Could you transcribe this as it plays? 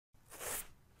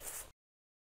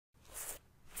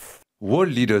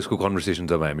World लिडर्सको conversation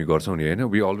जब हामी गर्छौँ नि होइन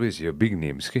we always here big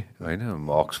names के होइन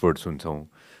अक्सफोर्ड सुन्छौँ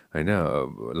होइन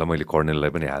ल मैले कर्नेललाई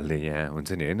पनि हाल्दै यहाँ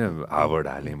हुन्छ नि होइन हार्वर्ड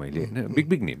हालेँ मैले होइन बिग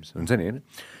बिग नेम्स हुन्छ नि होइन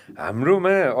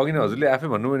हाम्रोमा अघि नै हजुरले आफै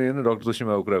भन्नुभयो नि होइन डक्टर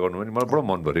जोशीमाको कुरा गर्नुभयो नि मलाई बडो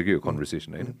मन पऱ्यो कि यो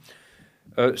कन्भर्सेसन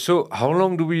होइन so how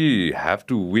long do we have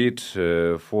to wait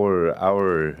for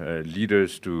our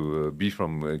leaders to be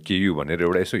from KU भनेर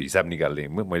एउटा यसो हिसाब निकाल्दै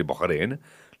मैले भर्खरै होइन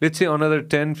लेट्स से अनदर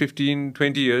 10, 15,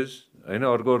 20 years होइन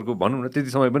अर्को भनौँ न त्यति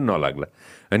समय पनि नलाग्ला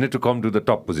होइन to come to the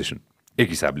top position एक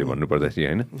हिसाबले भन्नुपर्दाखेरि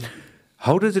होइन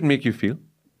how does it make you feel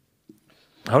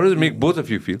how does it make both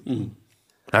of you feel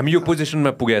हामी यो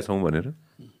पोजिसनमा पुगेका छौँ भनेर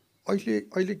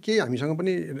अहिले केही हामीसँग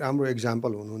पनि राम्रो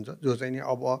इक्जाम्पल हुनुहुन्छ जो चाहिँ नि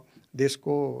अब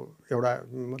देशको एउटा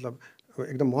मतलब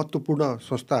एकदम महत्त्वपूर्ण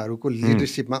संस्थाहरूको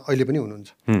लिडरसिपमा अहिले पनि हुनुहुन्छ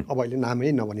अब अहिले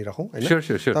नामै नभनिराखौँ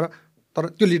होइन तर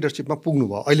त्यो लिडरसिपमा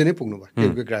पुग्नुभयो अहिले नै पुग्नुभयो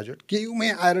केयुकै ग्रेजुएट केयुमै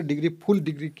आएर डिग्री फुल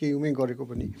डिग्री केयुमै गरेको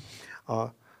पनि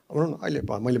भनौँ न अहिले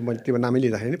मैले त्यो नामै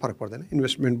लिँदाखेरि नि फरक पर्दैन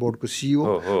इन्भेस्टमेन्ट बोर्डको सिइओ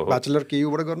ब्याचलर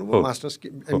केयुबाट गर्नुभयो मास्टर्स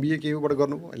एमबिए केयुबाट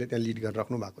गर्नुभयो अहिले त्यहाँ लिड गरेर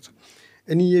राख्नु भएको छ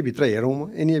एनइएभित्र हेरौँ म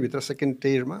एनइएभित्र सेकेन्ड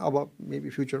टियरमा अब मेबी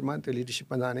फ्युचरमा त्यो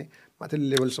लिडरसिपमा जाने माथि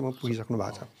लेभलसम्म पुगिसक्नु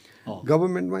भएको छ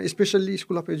गभर्मेन्टमा स्पेसल्ली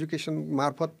स्कुल अफ एजुकेसन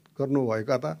मार्फत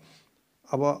गर्नुभएका त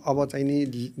अब चाहिँ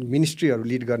नि मिनिस्ट्रीहरू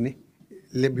लिड गर्ने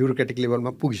ब्युरोक्रेटिक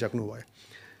लेभलमा पुगिसक्नु भयो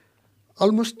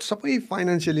अलमोस्ट सबै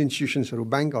फाइनेन्सियल इन्स्टिट्युसन्सहरू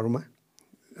ब्याङ्कहरूमा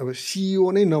अब सिइओ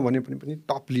नै नभने पनि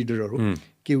टप लिडरहरू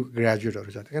के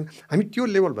ग्रेजुएटहरू छ कारण हामी त्यो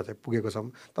लेभलमा चाहिँ पुगेको छौँ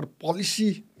तर पोलिसी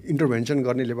इन्टरभेन्सन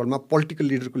गर्ने लेभलमा पोलिटिकल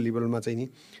लिडरको लेभलमा चाहिँ नि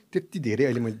त्यति धेरै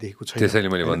अहिले मैले देखेको छैन त्यसैले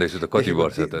मैले भन्दैछु त कति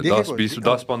वर्ष त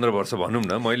 10-15 वर्ष भनौँ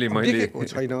न मैले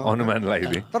छैन अनुमान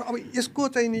लगाइदिएँ तर अब यसको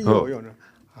चाहिँ नि यो हो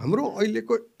हाम्रो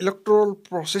अहिलेको इलेक्टोरल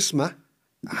प्रोसेसमा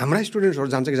हाम्रा स्टुडेन्ट्सहरू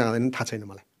जान्छ कि जाँदैन थाहा छैन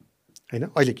मलाई होइन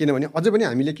अहिले किनभने अझै पनि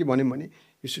हामीले के भन्यौँ भने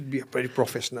you should be a very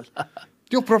professional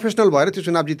त्यो प्रोफेसनल भएर त्यो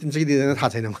चुनाव जितिन्छ कि दिँदैन थाहा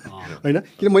छैन मलाई होइन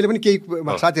किन मैले पनि केही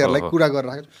साथीहरूलाई कुरा गरेर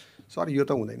राखेको सर यो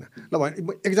त हुँदैन ल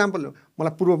भने एक्जाम्पल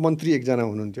मलाई पूर्व मन्त्री एकजना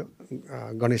हुनुहुन्थ्यो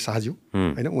गणेश शाहज्यू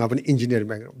होइन उहाँ पनि इन्जिनियर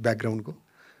ब्याकग्राउन्डको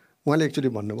उहाँले एक्चुली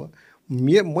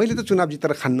भन्नुभयो मैले त चुनाव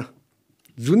जितेर खान्न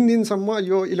जुन दिनसम्म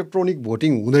यो इलेक्ट्रोनिक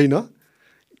भोटिङ हुँदैन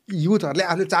युथहरूले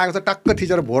आफूले चाहेको छ टक्क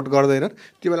थिचेर भोट गर्दैन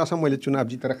त्यो बेलासम्म मैले चुनाव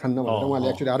जितेर खान्न भनेर उहाँले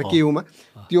एक्चुली आएर केयुमा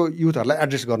त्यो युथहरूलाई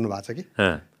एड्रेस गर्नुभएको छ कि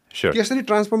त्यसरी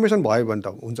ट्रान्सफर्मेसन भयो भने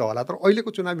त हुन्छ होला तर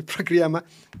अहिलेको चुनावी प्रक्रियामा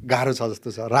गाह्रो छ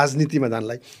जस्तो छ राजनीतिमा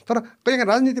जानलाई तर कहिले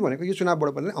राजनीति भनेको यो चुनावबाट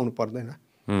पनि आउनु पर्दैन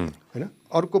होइन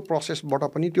अर्को प्रोसेसबाट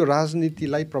पनि त्यो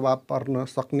राजनीतिलाई प्रभाव पर्न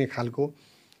सक्ने खालको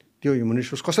त्यो ह्युमन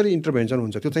रिसोर्स कसरी इन्टरभेन्सन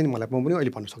हुन्छ त्यो चाहिँ मलाई म पनि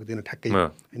अहिले भन्न सक्दिनँ ठ्याक्कै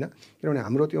होइन किनभने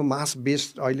हाम्रो त्यो मास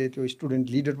बेस्ड अहिले त्यो स्टुडेन्ट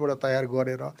लिडरबाट तयार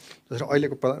गरेर जसरी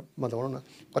अहिलेको मतलब भनौँ न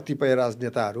कतिपय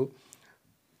राजनेताहरू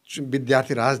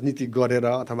विद्यार्थी राजनीति गरेर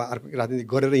अथवा अर्को राजनीति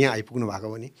गरेर यहाँ आइपुग्नु भएको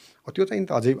भने त्यो चाहिँ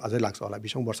त अझै लाग्छ होला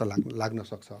 20औं वर्ष लाग्न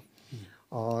सक्छ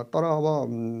तर अब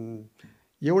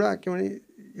एउटा के भने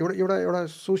एउटा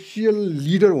सोसियल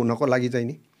लिडर हुनको लागि चाहिँ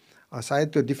नि सायद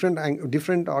त्यो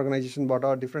डिफ्रेन्ट अर्गनाइजेसनबाट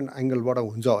डिफ्रेन्ट एङ्गलबाट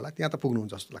हुन्छ होला त्यहाँ त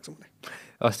पुग्नुहुन्छ जस्तो लाग्छ मलाई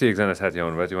अस्ति एकजना साथी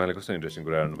आउनुभएको थियो उहाँले कस्तो इन्ट्रेस्टिङ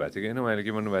कुरा गर्नुभएको थियो कि होइन उहाँले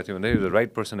के भन्नुभएको थियो भन्दा the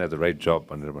right person at the right जब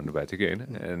भनेर भन्नुभएको थियो कि होइन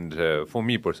एन्ड फर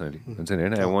मी पर्सनली हुन्छ नि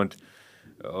होइन I want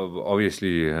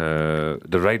obviously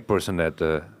the right person at the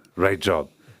right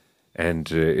job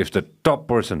and if the top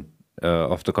person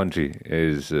of the country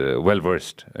is well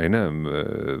versed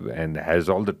and has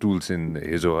all the tools in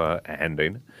his or her hand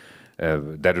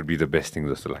that would be the best thing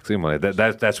जस्तो लाग्छ मलाई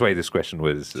that's why this question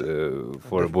was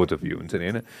for both of you हुन्छ नि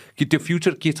होइन कि त्यो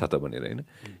future के छ त भनेर होइन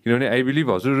किनभने आई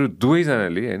बिलिभ हजुर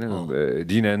दुवैजनाले होइन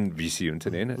डिन एन्ड भिसी हुन्छ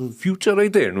नि होइन फ्युचरै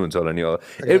त हेर्नुहुन्छ होला नि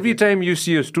every time you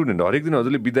C a student हरेक दिन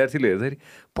हजुरले विद्यार्थीले हेर्दाखेरि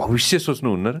भविष्य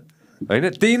सोच्नुहुन्न र होइन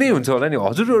त्यही नै हुन्छ होला नि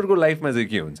हजुरहरूको लाइफमा चाहिँ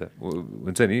के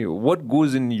हुन्छ नि what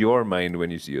goes in your mind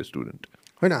when you C a student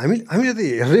होइन हामीले त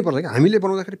हेर्नै पर्छ कि हामीले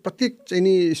बनाउँदाखेरि प्रत्येक चाहिँ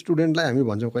नि स्टुडेन्टलाई हामी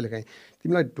भन्छौँ कहिलेकाहीँ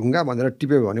तिमीलाई ढुङ्गा भनेर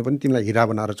टिप्यो भने पनि तिमीलाई हिरा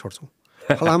बनाएर छोड्छौँ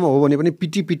फलामा हो भने पनि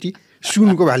पिटी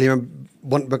सुनको भ्यालीमा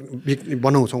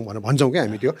बनाउँछौँ भनेर भन्छौँ क्या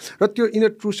हामी त्यो र त्यो इन अ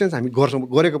ट्रु सेन्स हामी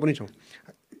गरेको पनि छौँ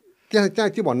त्यहाँ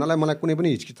त्यो भन्नलाई मलाई कुनै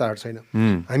पनि हिचकिचाहट छैन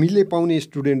हामीले पाउने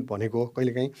स्टुडेन्ट भनेको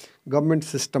कहिलेकाहीँ गभर्मेन्ट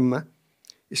सिस्टममा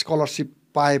स्कलरसिप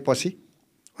पाएपछि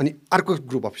अनि अर्को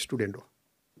ग्रुप अफ स्टुडेन्ट हो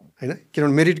होइन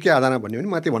किनभने मेरिटकै आधारमा भन्यो भने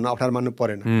म त्यो भन्न अप्ठ्यारो मान्नु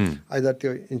परेन आइदर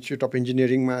त्यो इन्स्टिट्युट अफ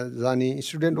इन्जिनियरिङमा जाने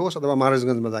स्टुडेन्ट होस् अथवा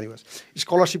महाराजगञ्जमा जाने होस्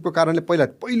स्कलरसिपको कारणले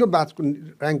पहिलो ब्याचको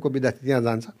ऱ्याङ्कको विद्यार्थी त्यहाँ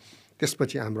जान्छ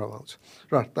त्यसपछि हाम्रोमा आउँछ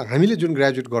र हामीले जुन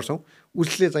ग्रेजुएट गर्छौँ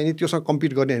उसले चाहिँ नि त्योसँग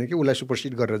कम्पिट गर्ने होइन कि उसलाई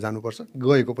सुपरसिड गरेर जानुपर्छ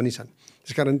गएको पनि छन्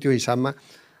त्यसकारण त्यो हिसाबमा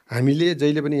हामीले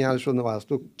जहिले पनि यहाँ सोध्नु भएको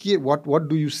जस्तो के what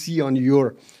do you C on your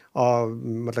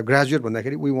मतलब ग्रेजुएट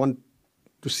भन्दाखेरि we want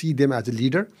to see them as a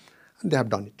leader and they have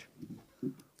done it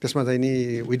त्यसमा चाहिँ नि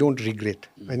वी डोन्ट रिग्रेट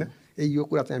होइन यो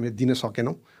कुरा चाहिँ हामीले दिन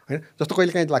सकेनौँ होइन। जस्तो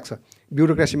कहिलेकाहीँ लाग्छ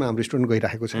ब्युरोक्रेसीमा हाम्रो स्टुडेन्ट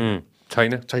गइरहेको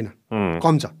छैन,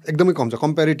 कम छ, एकदमै कम छ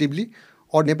कम्पेरिटिभली।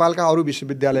 अरू नेपालका अरू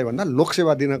विश्वविद्यालयभन्दा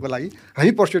लोकसेवा दिनको लागि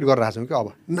हामी पर्स्युट गरिरहेको छौँ कि अब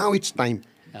नाउ इट्स टाइम।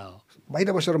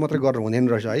 बाहिर बसेर मात्रै गरेर हुँदैन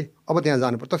रहेछ है, अब त्यहाँ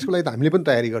जानुपर्छ। त्यसको लागि त हामीले पनि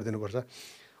तयारी गरिदिनुपर्छ।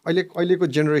 अहिलेको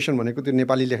जेनेरेसन भनेको त्यो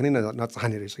नेपाली लेख्नै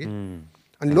नचाहने रहेछ कि।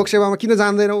 अनि लोकसेवामा किन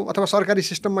जान्दैनौ अथवा सरकारी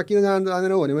सिस्टममा किन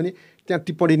जान्दैनौ भन्यो भने त्यहाँ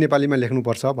टिप्पणी नेपालीमा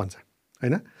लेख्नुपर्छ भन्छ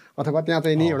होइन, अथवा त्यहाँ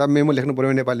चाहिँ नि एउटा मेमो लेख्नु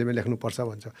पऱ्यो नेपालीमा लेख्नुपर्छ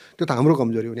भन्छ। त्यो त हाम्रो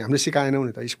कमजोरी हो नि, हामीले सिकाएनौँ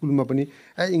नि त। स्कुलमा पनि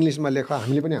इङ्ग्लिसमा लेख,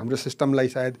 हामीले पनि हाम्रो सिस्टमलाई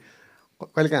सायद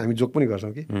कहिलेकाहीँ हामी जोक पनि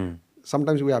गर्छौँ कि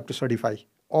sometimes we have to certify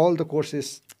all the courses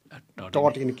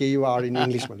टट इन KUR इन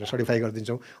इङ्ग्लिस भनेर सर्टिफाई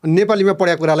गरिदिन्छौँ। अनि नेपालीमा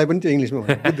पढाएको कुरालाई पनि त्यो इङ्ग्लिसमा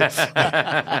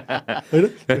होइन।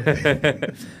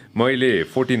 मैले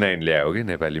 49 ल्यायो कि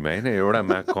नेपालीमा होइन, एउटा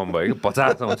मार्क कम भयो कि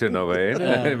 50 आउँथ्यो नभए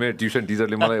होइन। मेरो ट्युसन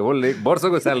टिचरले मलाई होल 1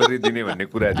 वर्षको स्यालेरी दिने भन्ने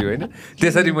कुरा थियो होइन।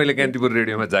 त्यसरी मैले कान्तिपुर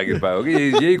रेडियोमा जागिर पाएँ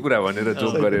कि यही कुरा भनेर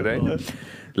जोक गरेर होइन।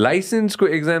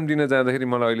 लाइसेन्सको एक्जाम दिन जाँदाखेरि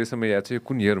मलाई अहिलेसम्म याद छ,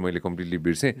 कुन इयर मैले कम्प्लिटली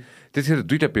बिर्सेँ, त्यतिखेर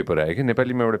 2टा पेपर आयो कि,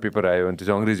 नेपालीमा एउटा पेपर आयो अनि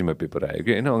त्यो चाहिँ अङ्ग्रेजीमा पेपर आयो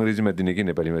कि होइन। अङ्ग्रेजीमा दिने कि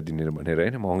नेपालीमा दिने भनेर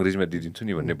होइन, म अङ्ग्रेजीमा दिइदिन्छु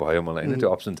नि भन्ने भयो मलाई होइन। त्यो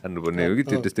अप्सन छान्नुपर्ने हो कि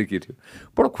त्यो त्यस्तै के थियो।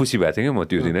 बडो खुसी भएको थिएँ कि म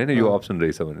त्यो दिन होइन, यो अप्सन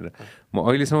रहेछ भनेर। म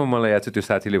अहिलेसम्म मलाई याद छ त्यो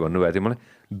साथीले भन्नुभएको थियो मलाई,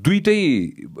 दुइटै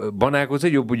बनाएको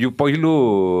चाहिँ यो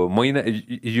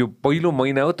पहिलो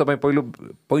महिना हो, तपाईँ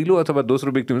पहिलो अथवा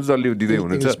दोस्रो व्यक्ति हुन्छ जसले दिँदै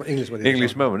हुनुहुन्छ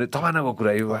इङ्ग्लिसमा भने तपाईँको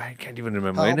कुरा यो आई क्यान्ट इभन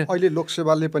रिमेम्बर होइन। अहिले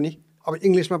लोकसेवाले पनि अब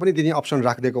इङ्ग्लिसमा पनि दिने अप्सन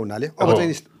राखिदिएको हुनाले अब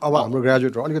चाहिँ अब हाम्रो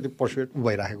ग्रेजुएटहरू अलिकति पर्सुएट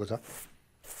भइराखेको छ।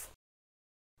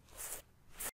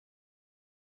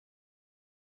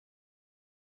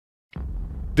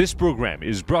 This program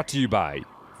is brought to you by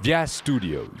Vyas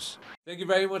Studios. Thank you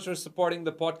very much for supporting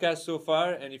the podcast so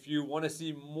far. And if you want to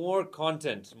see more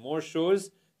content, more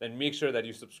shows, then make sure that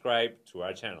you subscribe to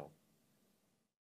our channel.